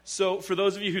So, for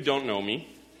those of you who don't know me,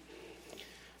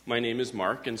 my name is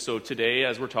Mark, and so today,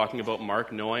 as we're talking about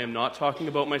Mark, no, I am not talking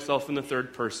about myself in the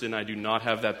third person. I do not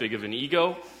have that big of an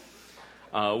ego.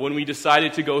 When we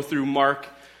decided to go through Mark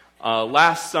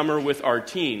last summer with our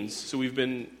teens, so we've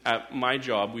been, at my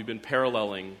job, we've been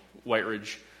paralleling White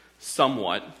Ridge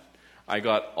somewhat. I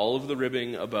got all of the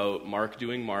ribbing about Mark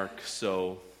doing Mark,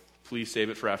 so please save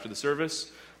it for after the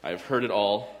service. I've heard it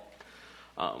all.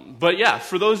 But yeah,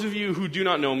 for those of you who do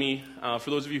not know me, for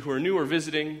those of you who are new or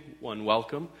visiting, one,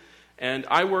 welcome. And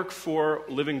I work for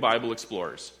Living Bible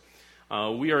Explorers.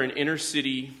 We are an inner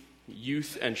city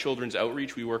youth and children's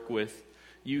outreach. We work with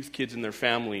youth, kids, and their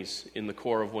families in the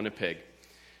core of Winnipeg.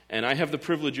 And I have the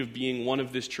privilege of being one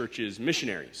of this church's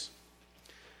missionaries.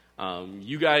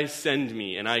 You guys send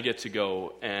me, and I get to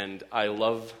go, and I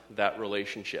love that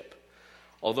relationship.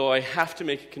 Although I have to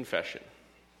make a confession.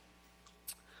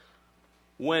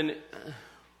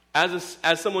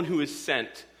 As someone who is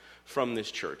sent from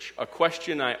this church, a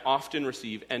question I often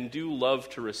receive and do love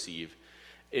to receive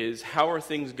is, how are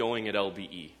things going at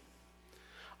LBE?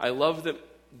 I love that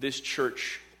this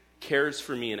church cares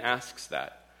for me and asks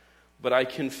that, but I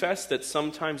confess that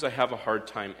sometimes I have a hard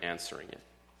time answering it.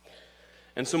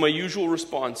 And so my usual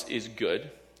response is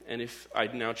good, and if I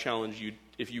now challenge you,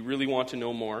 if you really want to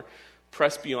know more,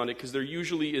 press beyond it, because there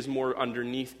usually is more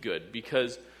underneath good,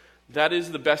 because that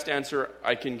is the best answer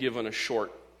I can give on a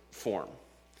short form.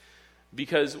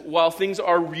 Because while things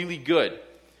are really good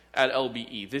at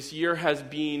LBE, this year has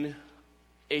been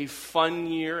a fun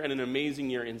year and an amazing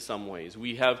year in some ways.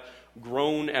 We have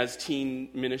grown as teen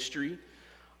ministry.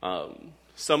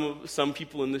 Some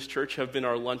people in this church have been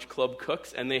our lunch club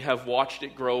cooks, and they have watched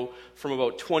it grow from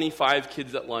about 25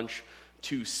 kids at lunch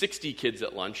to 60 kids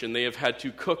at lunch, and they have had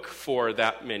to cook for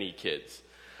that many kids.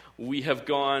 We have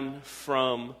gone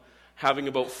from having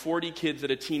about 40 kids at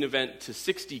a teen event to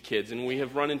 60 kids, and we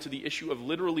have run into the issue of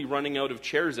literally running out of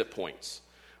chairs at points,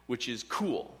 which is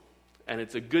cool, and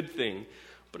it's a good thing,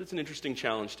 but it's an interesting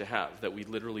challenge to have, that we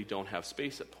literally don't have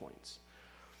space at points.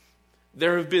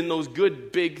 There have been those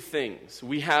good big things.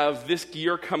 We have this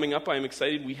year coming up, I'm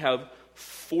excited, we have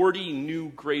 40 new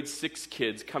grade 6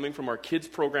 kids coming from our kids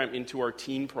program into our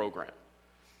teen program.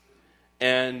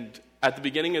 And at the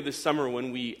beginning of this summer,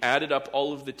 when we added up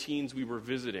all of the teens we were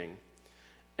visiting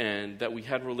and that we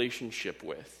had relationship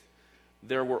with,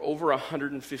 there were over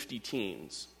 150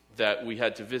 teens that we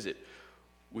had to visit,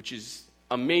 which is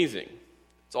amazing.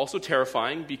 It's also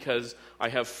terrifying because I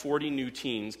have 40 new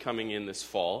teens coming in this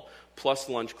fall, plus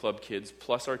lunch club kids,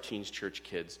 plus our teens church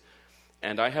kids.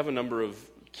 And I have a number of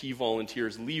key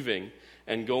volunteers leaving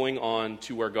and going on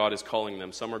to where God is calling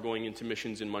them. Some are going into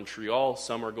missions in Montreal,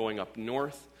 some are going up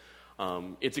north.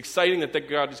 It's exciting that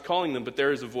God is calling them, but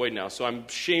there is a void now. So I'm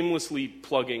shamelessly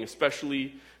plugging,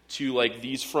 especially to like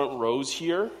these front rows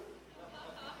here.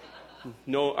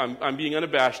 No, I'm being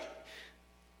unabashed.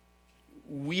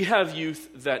 We have youth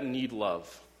that need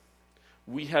love.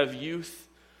 We have youth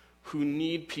who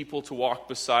need people to walk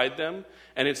beside them.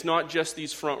 And it's not just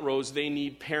these front rows. They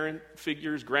need parent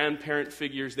figures, grandparent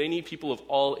figures. They need people of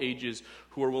all ages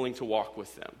who are willing to walk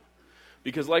with them.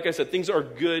 Because like I said, things are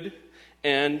good.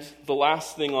 And the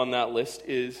last thing on that list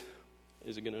is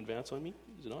it going to advance on me?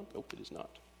 Is it on? Nope, it is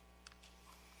not.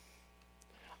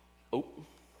 Oh,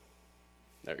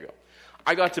 there we go.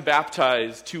 I got to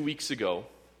baptize 2 weeks ago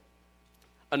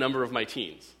a number of my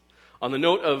teens. On the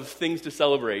note of things to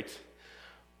celebrate,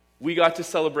 we got to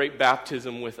celebrate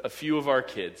baptism with a few of our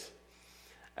kids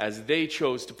as they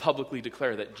chose to publicly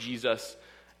declare that Jesus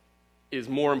is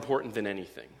more important than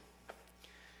anything.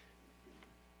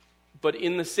 But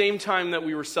in the same time that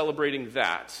we were celebrating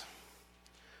that,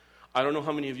 I don't know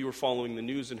how many of you were following the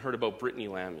news and heard about Brittany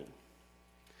Lammy,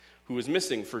 who was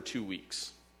missing for 2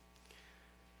 weeks.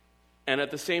 And at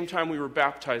the same time we were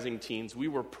baptizing teens, we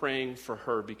were praying for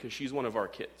her because she's one of our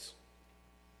kids.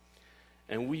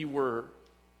 And we were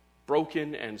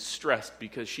broken and stressed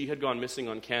because she had gone missing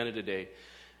on Canada Day,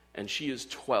 and she is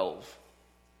 12.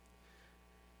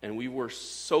 And we were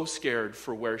so scared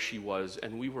for where she was,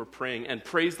 and we were praying, and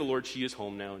praise the Lord, she is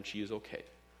home now, and she is okay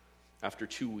after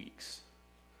 2 weeks.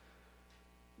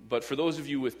 But for those of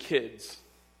you with kids,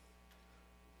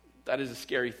 that is a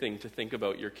scary thing to think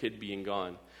about, your kid being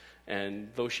gone. And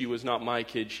though she was not my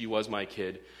kid, she was my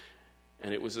kid,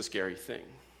 and it was a scary thing.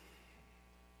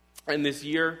 And this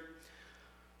year,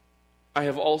 I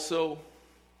have also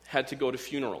had to go to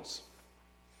funerals.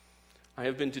 I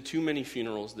have been to too many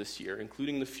funerals this year,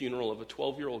 including the funeral of a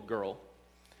 12-year-old girl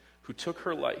who took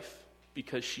her life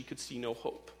because she could see no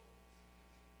hope.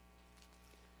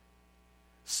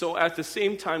 So at the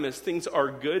same time as things are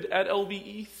good at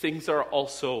LBE, things are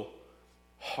also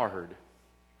hard.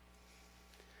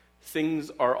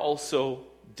 Things are also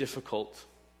difficult.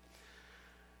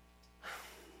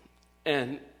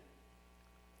 And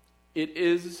it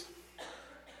is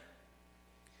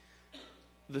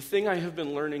the thing I have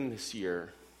been learning this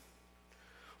year,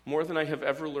 more than I have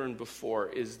ever learned before,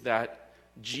 is that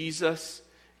Jesus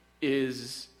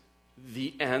is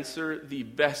the answer, the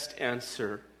best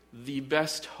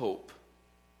hope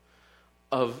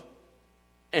of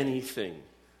anything.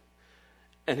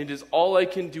 And it is all I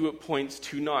can do at points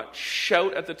to not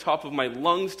shout at the top of my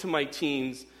lungs to my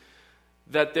teens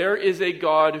that there is a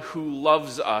God who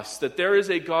loves us, that there is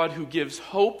a God who gives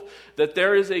hope, that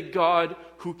there is a God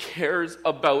who cares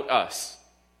about us.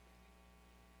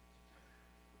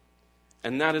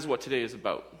 And that is what today is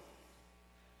about.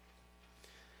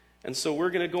 And so we're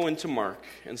going to go into Mark.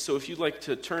 And so if you'd like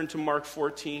to turn to Mark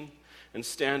 14 and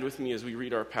stand with me as we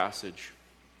read our passage.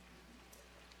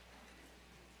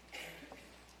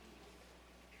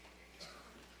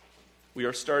 We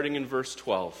are starting in verse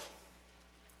 12.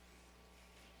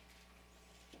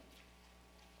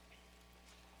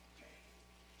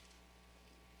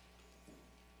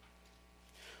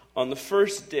 On the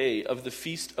first day of the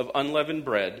Feast of Unleavened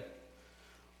Bread,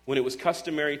 when it was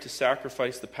customary to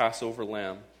sacrifice the Passover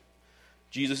lamb,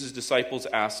 Jesus' disciples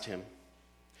asked him,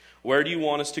 "Where do you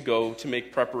want us to go to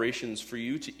make preparations for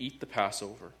you to eat the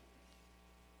Passover?"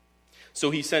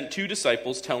 So he sent 2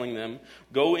 disciples, telling them,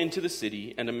 "Go into the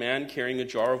city, and a man carrying a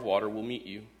jar of water will meet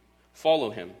you. Follow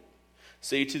him.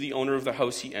 Say to the owner of the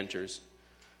house he enters,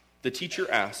 'The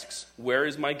teacher asks, where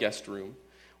is my guest room,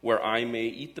 where I may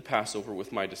eat the Passover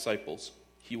with my disciples?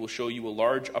 He will show you a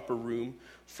large upper room,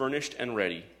 furnished and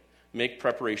ready. Make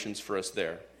preparations for us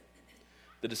there.'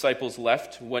 The disciples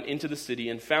left, went into the city,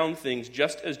 and found things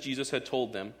just as Jesus had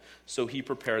told them, so they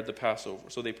prepared the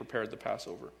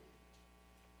Passover.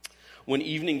 When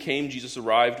evening came, Jesus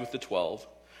arrived with the 12.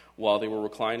 While they were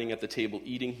reclining at the table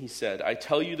eating, he said, 'I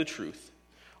tell you the truth,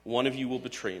 one of you will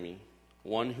betray me,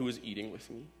 one who is eating with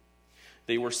me.'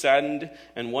 They were saddened,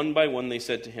 and one by one they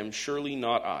said to him, 'Surely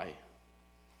not I.'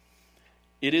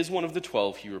 'It is one of the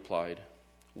 12, he replied,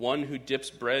 'one who dips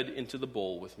bread into the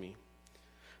bowl with me.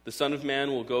 The Son of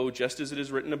Man will go just as it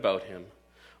is written about him,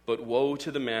 but woe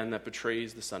to the man that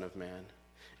betrays the Son of Man.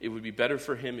 It would be better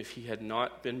for him if he had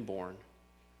not been born.'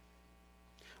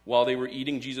 While they were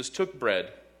eating, Jesus took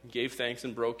bread, gave thanks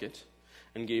and broke it,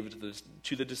 and gave it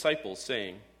to the disciples,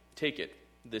 saying, 'Take it,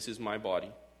 this is my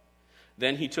body.'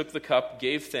 Then he took the cup,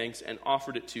 gave thanks, and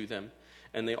offered it to them,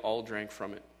 and they all drank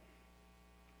from it.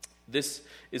 'This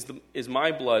is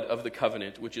my blood of the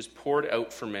covenant, which is poured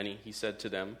out for many,' he said to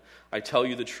them. 'I tell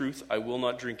you the truth, I will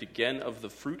not drink again of the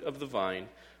fruit of the vine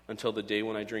until the day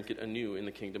when I drink it anew in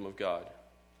the kingdom of God.'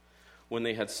 When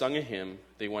they had sung a hymn,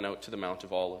 they went out to the Mount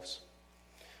of Olives."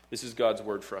 This is God's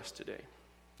word for us today.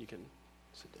 You can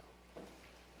sit down.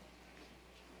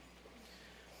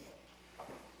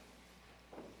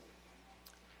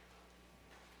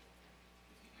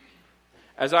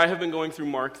 As I have been going through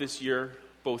Mark this year,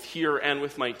 both here and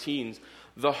with my teens,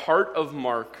 the heart of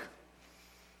Mark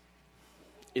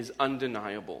is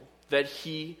undeniable. That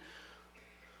he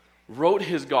wrote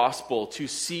his gospel to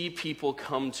see people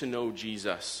come to know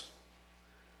Jesus.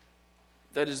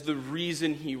 That is the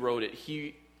reason he wrote it.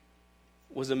 He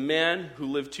was a man who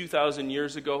lived 2,000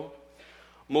 years ago.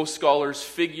 Most scholars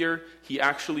figure he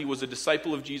actually was a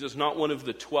disciple of Jesus, not one of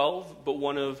the 12, but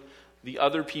one of the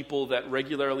other people that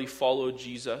regularly followed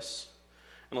Jesus.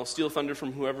 And I'll steal thunder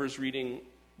from whoever is reading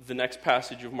the next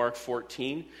passage of Mark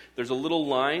 14. There's a little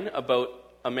line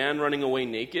about a man running away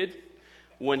naked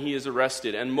when he is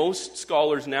arrested. And most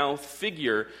scholars now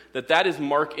figure that that is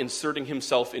Mark inserting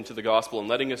himself into the gospel and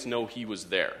letting us know he was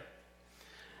there.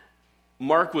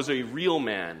 Mark was a real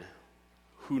man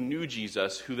who knew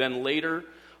Jesus, who then later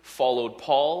followed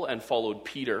Paul and followed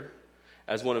Peter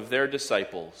as one of their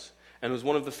disciples, and was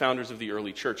one of the founders of the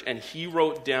early church. And he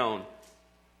wrote down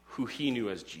who he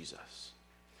knew as Jesus.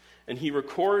 And he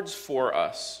records for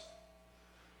us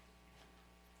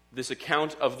this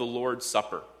account of the Lord's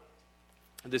Supper,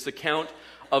 this account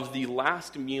of the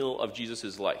last meal of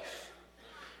Jesus' life.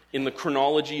 In the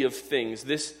chronology of things,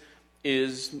 this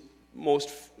is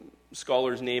most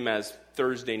scholars name as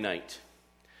Thursday night.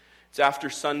 It's after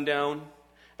sundown,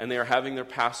 and they are having their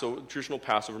traditional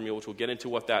Passover meal, which we'll get into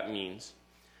what that means.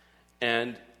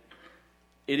 And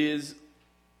it is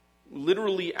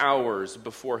literally hours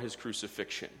before his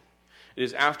crucifixion. It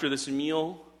is after this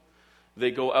meal,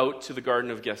 they go out to the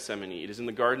Garden of Gethsemane. It is in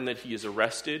the garden that he is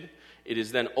arrested. It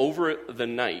is then over the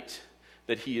night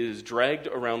that he is dragged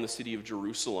around the city of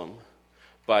Jerusalem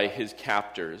by his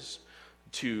captors,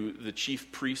 to the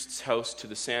chief priest's house, to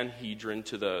the Sanhedrin,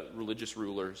 to the religious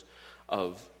rulers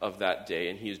of that day.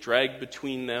 And he is dragged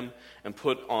between them and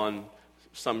put on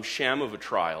some sham of a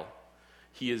trial.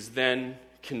 He is then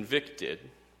convicted,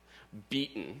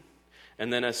 beaten,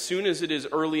 and then as soon as it is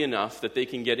early enough that they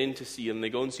can get in to see him, they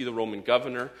go and see the Roman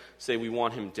governor, say, "We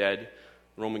want him dead."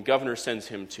 The Roman governor sends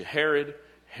him to Herod.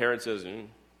 Herod sends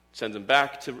him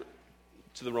back to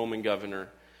the Roman governor,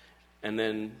 and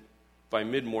then by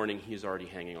mid-morning, he's already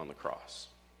hanging on the cross.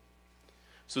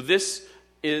 So this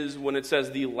is, when it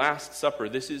says the Last Supper,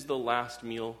 this is the last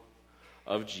meal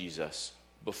of Jesus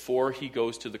before he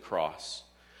goes to the cross.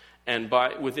 And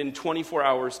within 24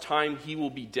 hours' time, he will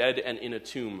be dead and in a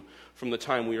tomb from the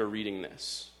time we are reading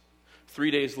this. 3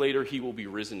 days later, he will be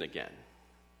risen again.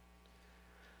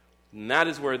 And that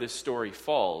is where this story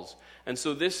falls. And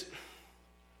so this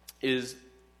is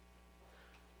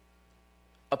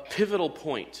a pivotal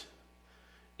point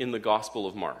in the Gospel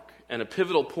of Mark. And a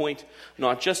pivotal point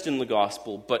not just in the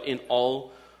Gospel, but in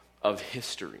all of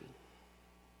history.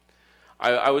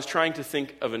 I was trying to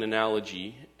think of an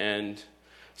analogy, and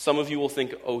some of you will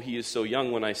think, "Oh, he is so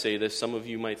young," when I say this. Some of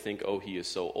you might think, "Oh, he is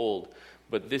so old."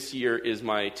 But this year is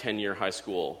my 10-year high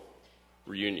school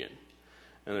reunion.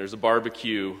 And there's a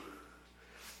barbecue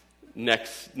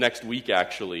next week,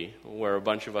 actually, where a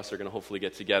bunch of us are going to hopefully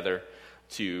get together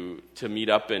to meet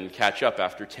up and catch up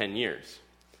after 10 years.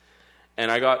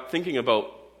 And I got thinking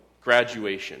about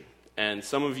graduation. And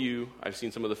some of you, I've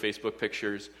seen some of the Facebook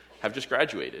pictures, have just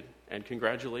graduated. And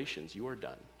congratulations, you are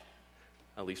done.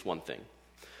 At least one thing.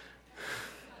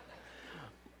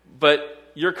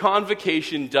 But your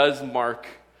convocation does mark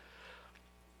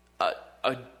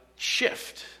a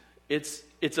shift. It's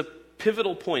a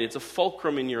pivotal point. It's a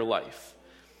fulcrum in your life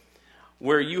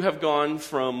where you have gone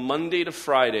from Monday to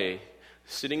Friday,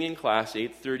 sitting in class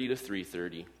 8:30 to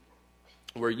 3:30,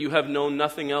 where you have known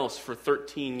nothing else for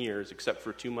 13 years except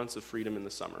for 2 months of freedom in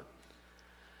the summer.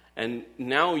 And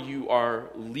now you are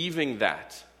leaving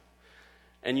that.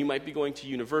 And you might be going to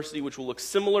university, which will look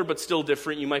similar but still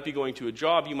different. You might be going to a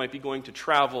job. You might be going to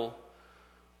travel.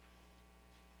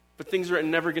 But things are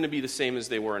never going to be the same as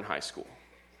they were in high school.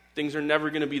 Things are never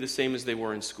going to be the same as they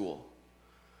were in school.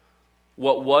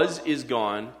 What was is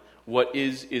gone. What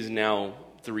is now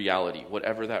the reality,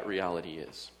 whatever that reality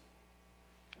is.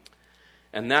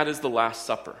 And that is the Last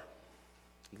Supper.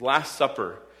 The Last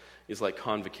Supper is like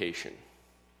convocation.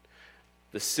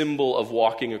 The symbol of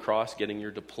walking across, getting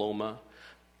your diploma,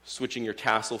 switching your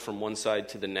tassel from one side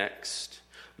to the next.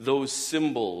 Those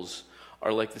symbols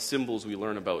are like the symbols we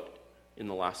learn about in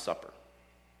the Last Supper.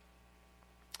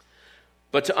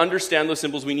 But to understand those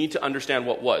symbols, we need to understand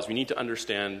what was. We need to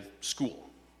understand school.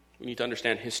 We need to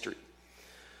understand history.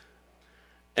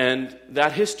 And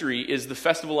that history is the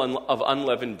festival of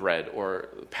unleavened bread, or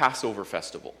Passover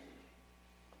festival.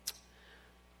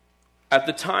 At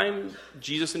the time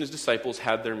Jesus and his disciples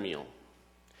had their meal,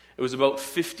 it was about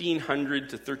 1,500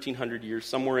 to 1,300 years,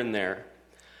 somewhere in there,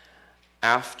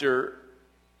 after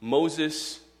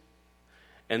Moses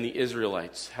and the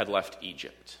Israelites had left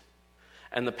Egypt.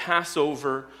 And the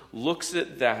Passover looks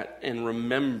at that and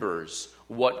remembers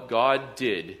what God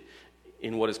did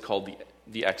in what is called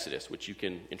the Exodus, which you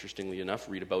can, interestingly enough,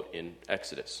 read about in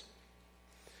Exodus.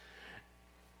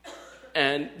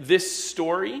 And this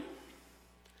story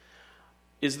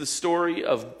is the story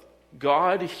of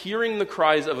God hearing the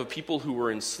cries of a people who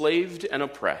were enslaved and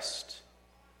oppressed,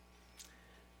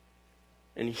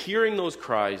 and hearing those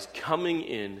cries coming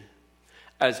in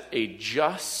as a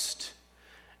just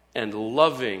and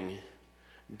loving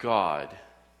God,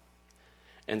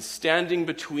 and standing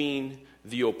between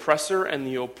the oppressor and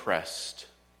the oppressed,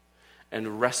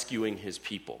 and rescuing his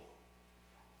people.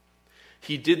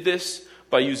 He did this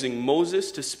by using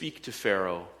Moses to speak to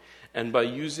Pharaoh, and by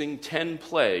using 10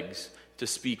 plagues to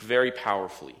speak very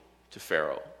powerfully to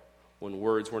Pharaoh, when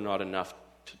words were not enough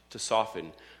to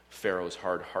soften Pharaoh's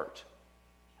hard heart.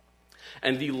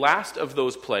 And the last of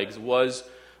those plagues was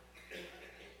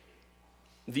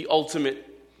the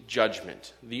ultimate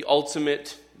judgment, the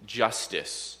ultimate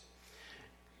justice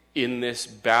in this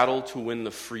battle to win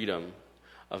the freedom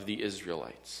of the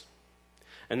Israelites.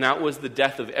 And that was the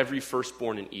death of every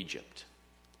firstborn in Egypt.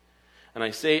 And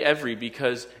I say every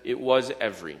because it was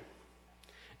every.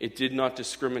 It did not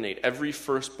discriminate. Every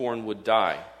firstborn would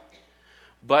die.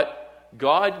 But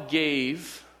God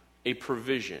gave a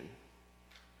provision.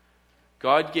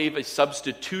 God gave a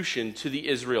substitution to the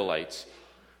Israelites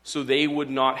so they would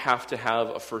not have to have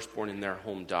a firstborn in their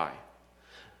home die.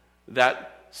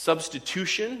 That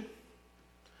substitution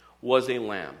was a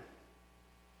lamb.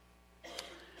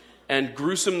 And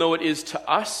gruesome though it is to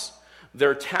us,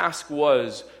 their task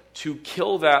was to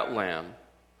kill that lamb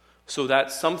so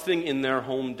that something in their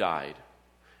home died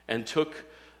and took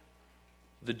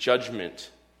the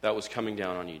judgment that was coming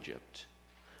down on Egypt.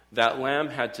 That lamb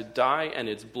had to die and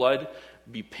its blood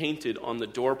be painted on the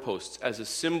doorposts as a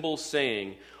symbol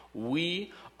saying,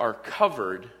 we are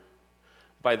covered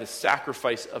by the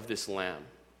sacrifice of this lamb.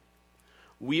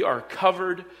 We are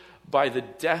covered by the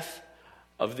death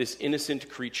of this innocent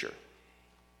creature.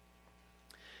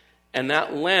 And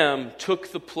that lamb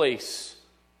took the place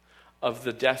of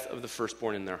the death of the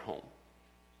firstborn in their home.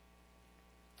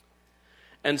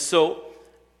 And so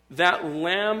that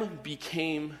lamb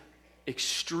became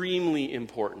extremely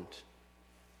important.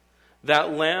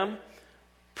 That lamb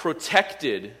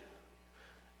protected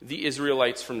the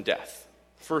Israelites from death,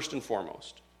 first and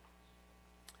foremost.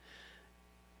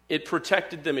 It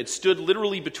protected them. It stood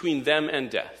literally between them and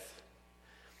death.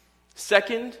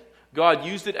 Second, God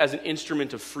used it as an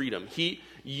instrument of freedom. He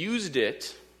used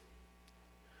it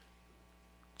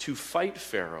to fight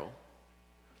Pharaoh,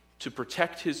 to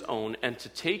protect his own, and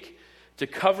to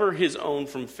cover his own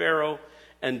from Pharaoh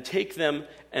and take them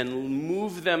and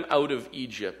move them out of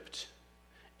Egypt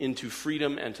into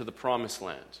freedom and to the promised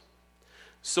land.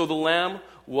 So the lamb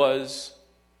was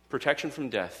protection from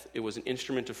death. It was an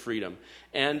instrument of freedom.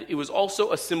 And it was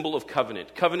also a symbol of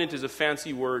covenant. Covenant is a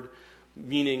fancy word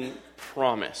meaning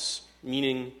promise,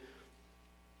 meaning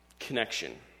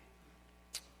connection.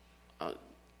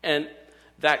 And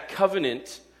that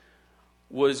covenant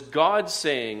was God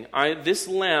saying, this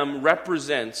lamb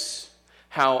represents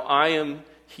how I am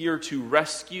here to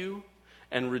rescue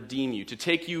and redeem you, to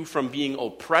take you from being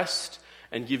oppressed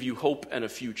and give you hope and a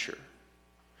future.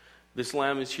 This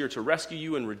lamb is here to rescue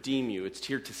you and redeem you. It's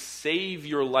here to save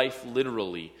your life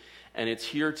literally, and it's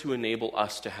here to enable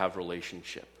us to have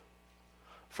relationship.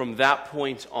 From that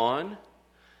point on,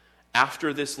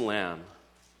 after this lamb,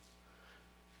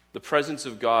 the presence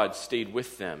of God stayed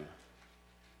with them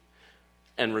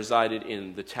and resided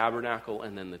in the tabernacle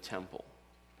and then the temple.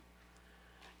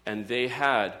 And they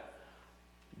had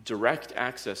direct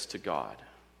access to God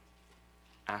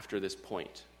after this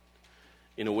point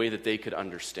in a way that they could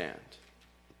understand.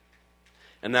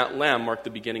 And that lamb marked the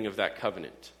beginning of that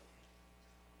covenant.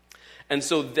 And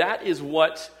so that is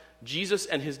what Jesus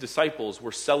and his disciples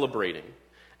were celebrating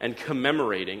and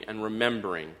commemorating and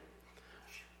remembering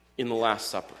in the Last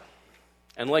Supper.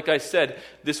 And like I said,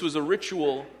 this was a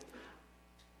ritual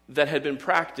that had been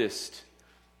practiced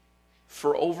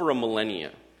for over a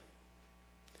millennia.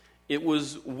 It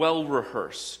was well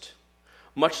rehearsed.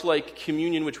 Much like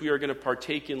communion, which we are going to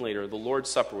partake in later, the Lord's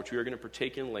Supper, which we are going to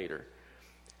partake in later,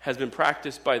 has been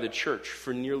practiced by the church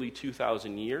for nearly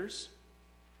 2,000 years.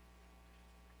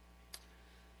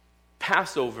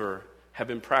 Passover had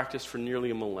been practiced for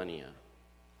nearly a millennia.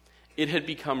 It had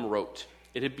become rote.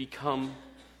 It had become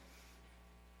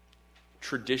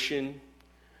tradition.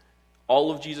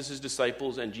 All of Jesus'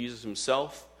 disciples and Jesus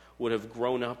himself would have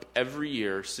grown up every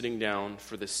year sitting down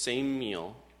for the same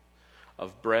meal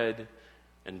of bread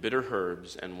and bitter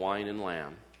herbs and wine and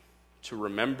lamb to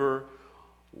remember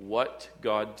what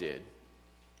God did.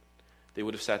 They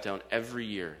would have sat down every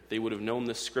year. They would have known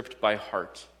the script by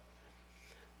heart.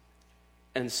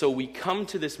 And so we come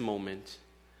to this moment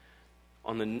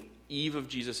on the eve of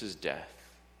Jesus' death.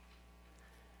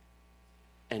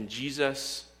 And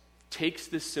Jesus takes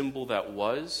this symbol that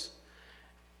was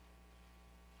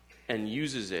and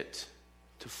uses it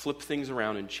to flip things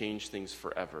around and change things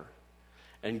forever,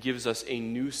 and gives us a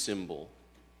new symbol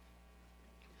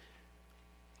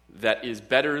that is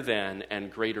better than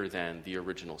and greater than the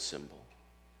original symbol.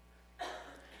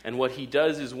 And what he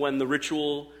does is, when the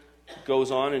ritual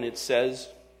goes on, and it says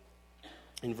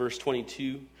in verse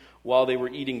 22, while they were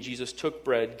eating, Jesus took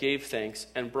bread, gave thanks,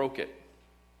 and broke it,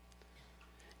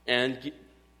 and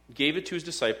gave it to his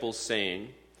disciples, saying,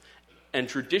 and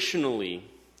traditionally,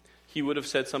 he would have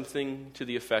said something to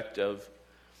the effect of,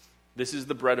 this is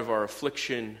the bread of our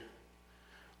affliction,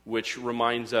 which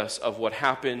reminds us of what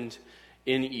happened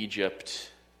in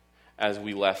Egypt as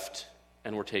we left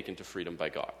and were taken to freedom by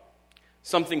God.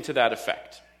 Something to that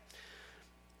effect.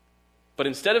 But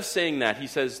instead of saying that, he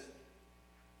says,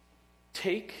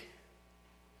 take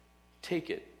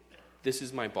it. This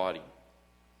is my body.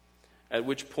 At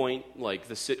which point, like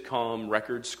the sitcom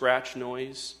record scratch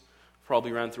noise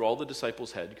probably ran through all the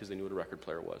disciples' head, because they knew what a record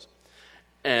player was.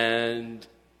 And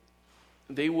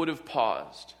they would have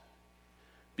paused,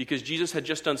 because Jesus had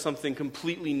just done something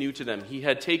completely new to them. He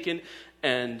had taken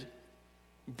and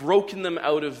broken them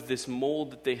out of this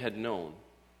mold that they had known.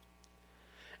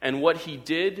 And what he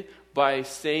did by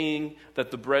saying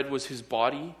that the bread was his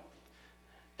body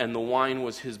and the wine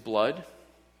was his blood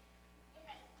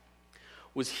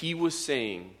was he was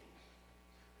saying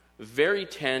very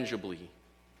tangibly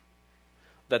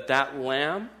that that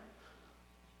lamb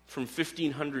from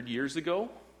 1,500 years ago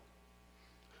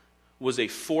was a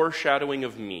foreshadowing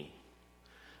of me.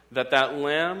 That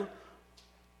lamb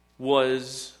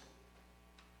was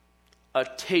a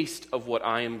taste of what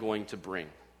I am going to bring.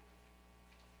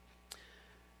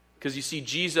 Because you see,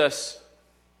 Jesus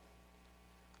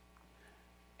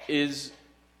is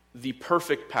the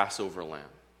perfect Passover lamb.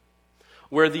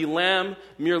 Where the lamb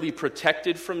merely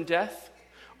protected from death,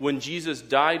 when Jesus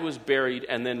died, was buried,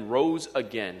 and then rose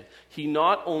again, he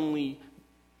not only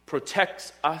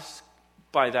protects us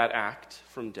by that act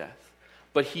from death,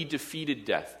 but he defeated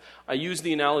death. I use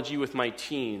the analogy with my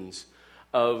teens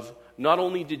of not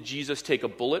only did Jesus take a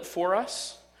bullet for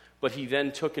us, but he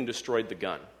then took and destroyed the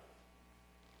gun.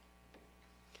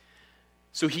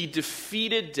 So he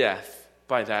defeated death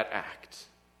by that act.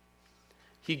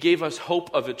 He gave us hope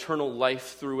of eternal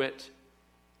life through it.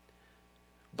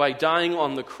 By dying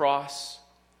on the cross,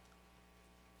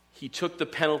 he took the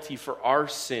penalty for our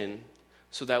sin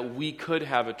so that we could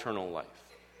have eternal life.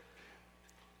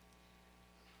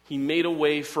 He made a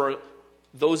way for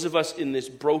those of us in this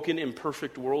broken,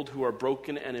 imperfect world who are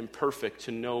broken and imperfect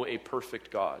to know a perfect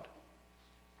God.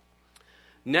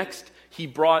 Next, he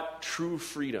brought true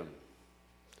freedom.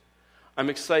 I'm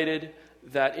excited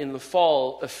that in the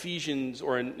fall, Ephesians,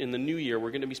 or in the new year,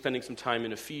 we're going to be spending some time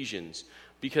in Ephesians,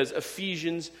 because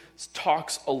Ephesians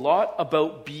talks a lot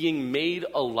about being made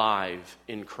alive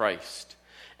in Christ,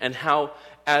 and how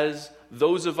as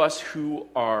those of us who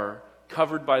are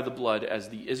covered by the blood, as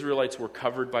the Israelites were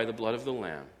covered by the blood of the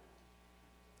Lamb,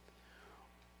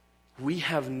 we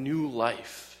have new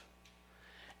life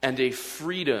and a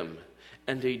freedom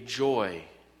and a joy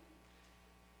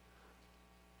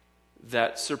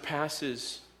that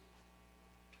surpasses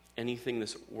anything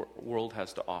this world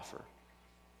has to offer.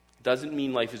 Doesn't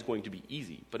mean life is going to be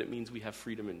easy, but it means we have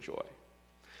freedom and joy.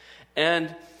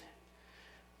 And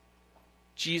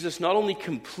Jesus not only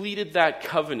completed that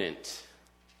covenant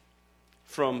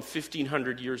from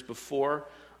 1,500 years before,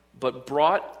 but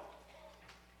brought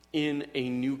in a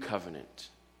new covenant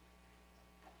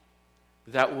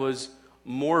that was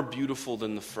more beautiful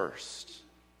than the first.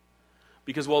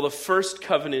 Because while the first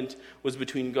covenant was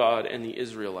between God and the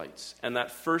Israelites, and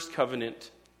that first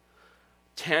covenant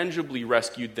tangibly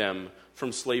rescued them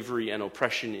from slavery and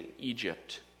oppression in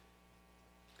Egypt,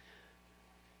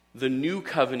 the new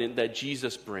covenant that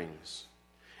Jesus brings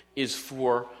is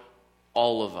for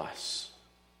all of us,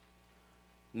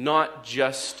 not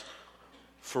just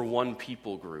for one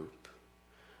people group,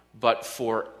 but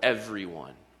for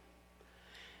everyone.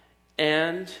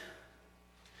 And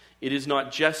it is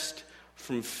not just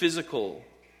from physical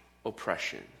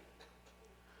oppression,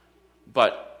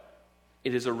 but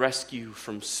it is a rescue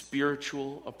from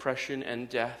spiritual oppression and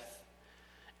death,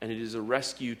 and it is a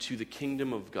rescue to the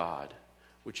kingdom of God,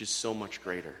 which is so much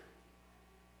greater.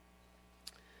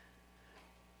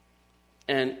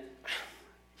 And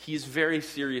he's very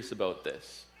serious about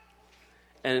this.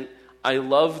 And I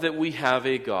love that we have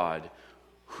a God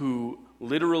who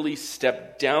literally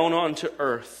stepped down onto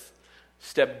earth,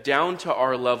 stepped down to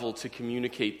our level to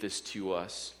communicate this to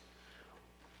us,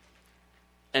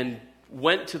 and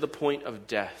went to the point of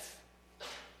death.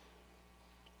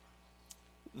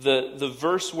 The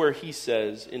verse where he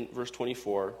says in verse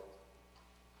 25,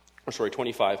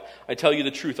 I tell you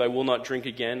the truth, I will not drink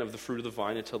again of the fruit of the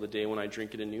vine until the day when I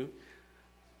drink it anew.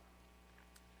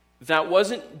 That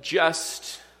wasn't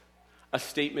just a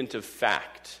statement of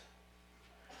fact.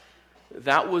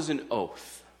 That was an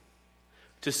oath.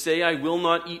 To say I will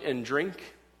not eat and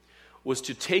drink was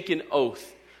to take an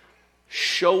oath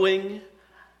showing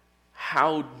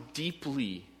how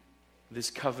deeply this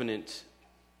covenant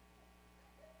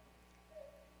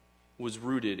was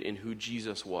rooted in who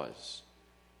Jesus was.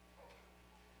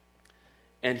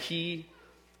 And he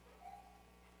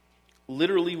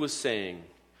literally was saying,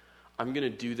 I'm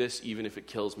going to do this even if it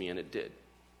kills me, and it did.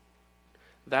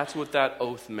 That's what that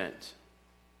oath meant.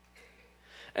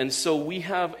 And so we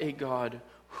have a God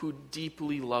who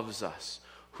deeply loves us,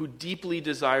 who deeply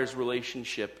desires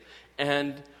relationship,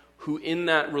 and who in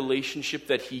that relationship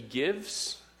that he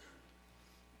gives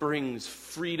brings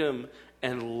freedom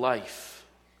and life,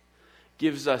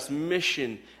 gives us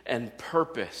mission and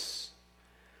purpose,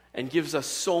 and gives us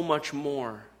so much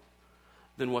more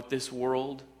than what this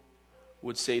world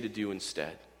would say to do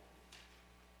instead.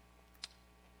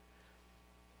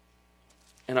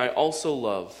 And I also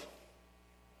love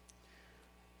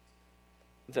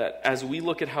that as we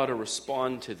look at how to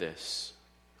respond to this,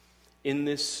 in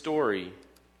this story,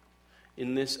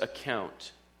 in this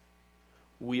account,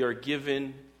 we are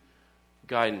given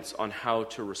guidance on how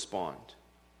to respond.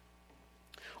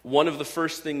 One of the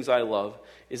first things I love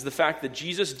is the fact that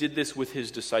Jesus did this with his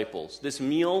disciples. This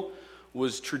meal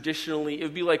was traditionally, it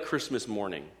would be like Christmas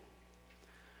morning.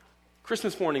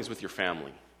 Christmas morning's with your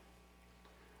family.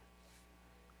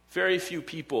 Very few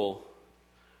people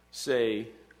say,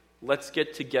 let's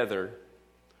get together,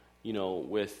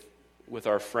 with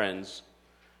our friends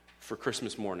for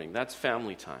Christmas morning. That's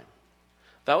family time.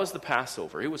 That was the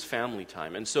Passover. It was family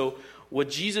time. And so what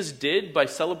Jesus did by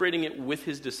celebrating it with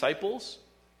his disciples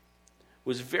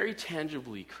was very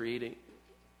tangibly created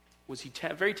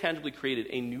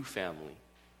a new family.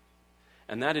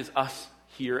 And that is us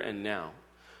here and now.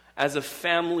 As a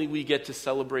family, we get to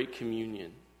celebrate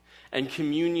communion. And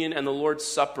communion and the Lord's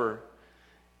Supper,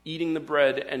 eating the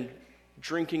bread and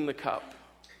drinking the cup,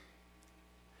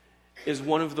 is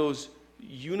one of those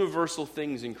universal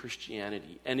things in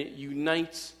Christianity. And it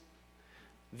unites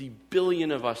the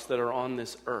billion of us that are on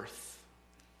this earth.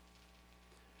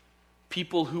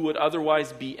 People who would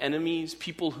otherwise be enemies,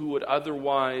 people who would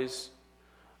otherwise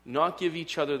not give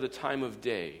each other the time of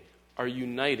day, are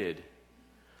united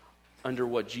under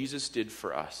what Jesus did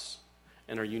for us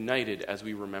and are united as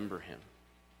we remember him.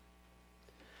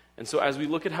 And so as we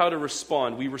look at how to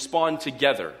respond, we respond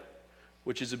together,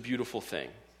 which is a beautiful thing.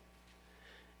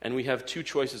 And we have two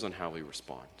choices on how we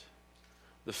respond.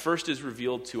 The first is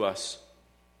revealed to us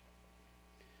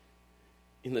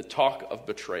in the talk of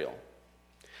betrayal.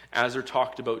 Azar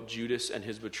talked about Judas and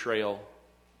his betrayal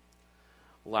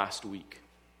last week.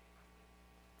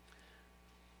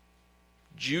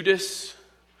 Judas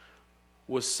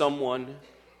was someone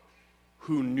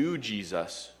who knew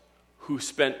Jesus, who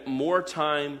spent more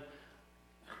time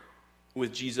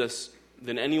with Jesus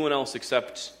than anyone else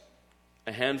except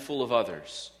a handful of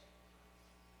others.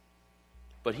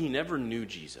 But he never knew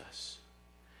Jesus.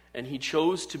 And he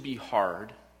chose to be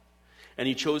hard. And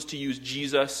he chose to use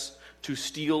Jesus to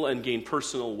steal and gain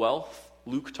personal wealth.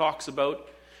 Luke talks about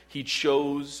he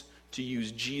chose to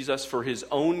use Jesus for his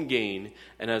own gain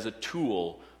and as a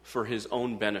tool for his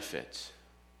own benefit.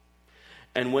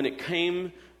 And when it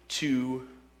came to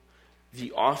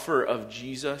the offer of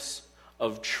Jesus,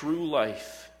 of true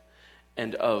life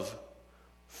and of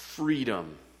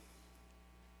freedom,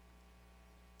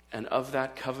 and of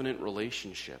that covenant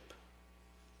relationship,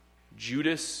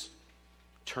 Judas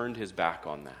turned his back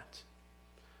on that.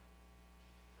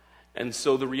 And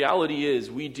so the reality is,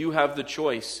 we do have the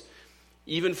choice,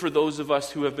 even for those of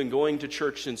us who have been going to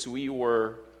church since we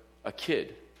were a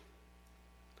kid,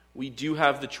 we do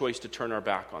have the choice to turn our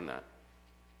back on that.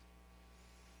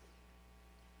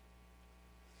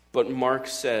 But Mark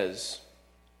says,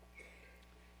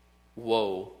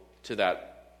 woe to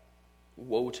that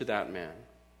man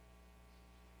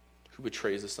who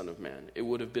betrays the Son of Man. It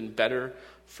would have been better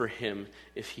for him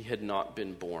if he had not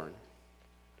been born.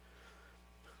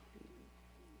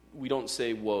 We don't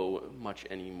say woe much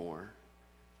anymore,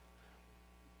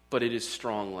 but it is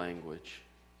strong language.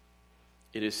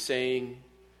 It is saying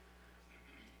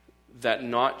that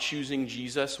not choosing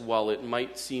Jesus, while it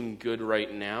might seem good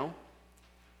right now,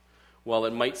 while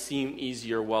it might seem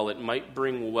easier, while it might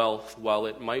bring wealth, while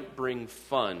it might bring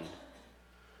fun,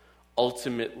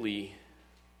 ultimately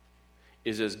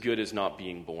is as good as not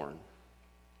being born.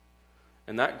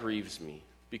 And that grieves me,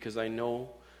 because I know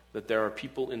that there are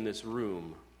people in this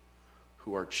room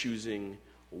who are choosing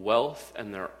wealth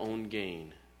and their own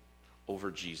gain over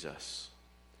Jesus.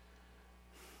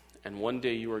 And one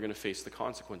day you are going to face the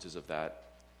consequences of that.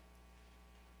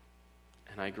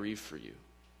 And I grieve for you.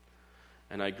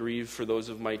 And I grieve for those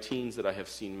of my teens that I have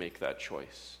seen make that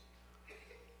choice.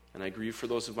 And I grieve for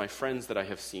those of my friends that I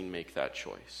have seen make that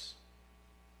choice.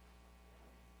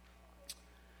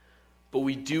 But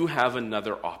we do have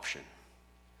another option.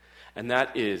 And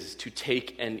that is to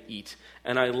take and eat.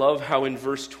 And I love how in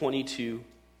verse 22,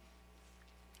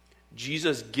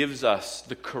 Jesus gives us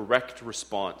the correct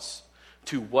response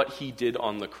to what he did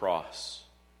on the cross.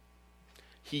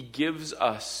 He gives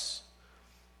us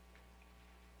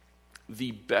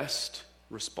the best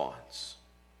response.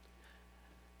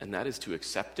 And that is to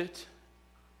accept it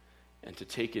and to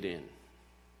take it in.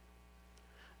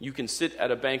 You can sit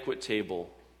at a banquet table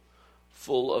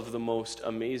full of the most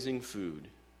amazing food,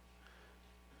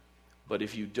 but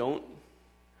if you don't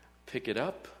pick it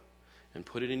up and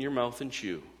put it in your mouth and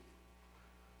chew,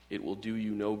 it will do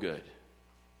you no good.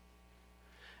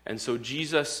 And so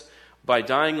Jesus, by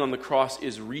dying on the cross,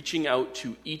 is reaching out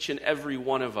to each and every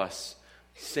one of us,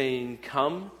 saying,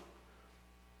 come,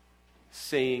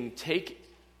 saying, take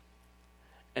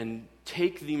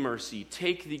the mercy,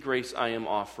 take the grace I am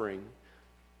offering,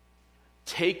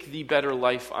 take the better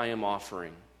life I am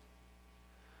offering.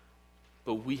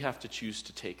 but we have to choose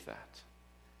to take that.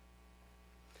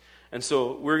 And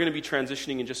so we're going to be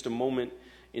transitioning in just a moment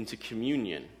into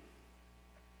communion,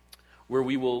 where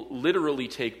we will literally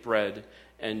take bread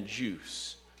and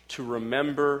juice to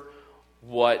remember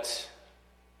what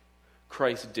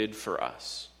Christ did for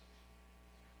us,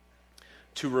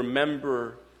 to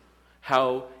remember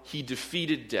how he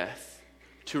defeated death,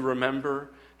 to remember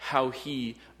how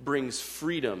he brings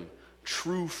freedom,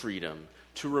 true freedom,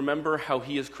 to remember how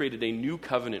he has created a new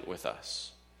covenant with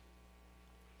us.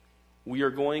 We are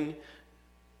going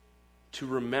to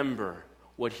remember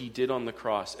what he did on the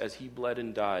cross as he bled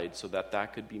and died so that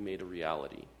that could be made a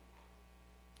reality.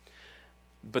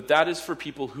 But that is for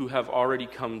people who have already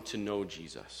come to know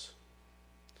Jesus.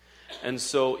 And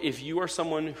so if you are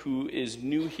someone who is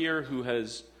new here, who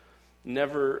has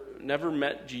never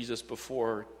met Jesus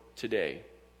before today,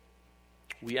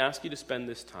 we ask you to spend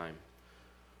this time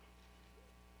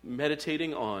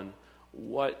meditating on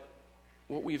what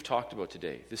we've talked about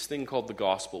today, this thing called the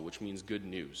gospel, which means good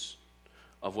news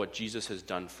of what Jesus has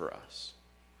done for us.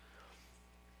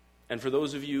 And for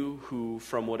those of you who,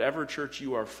 from whatever church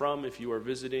you are from, if you are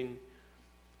visiting,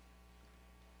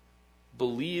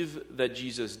 believe that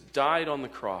Jesus died on the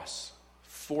cross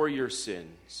for your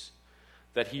sins,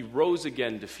 that he rose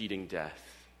again defeating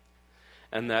death,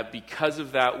 and that because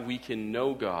of that we can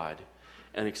know God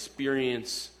and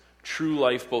experience true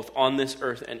life both on this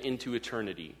earth and into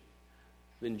eternity,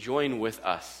 then join with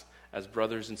us as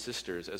brothers and sisters as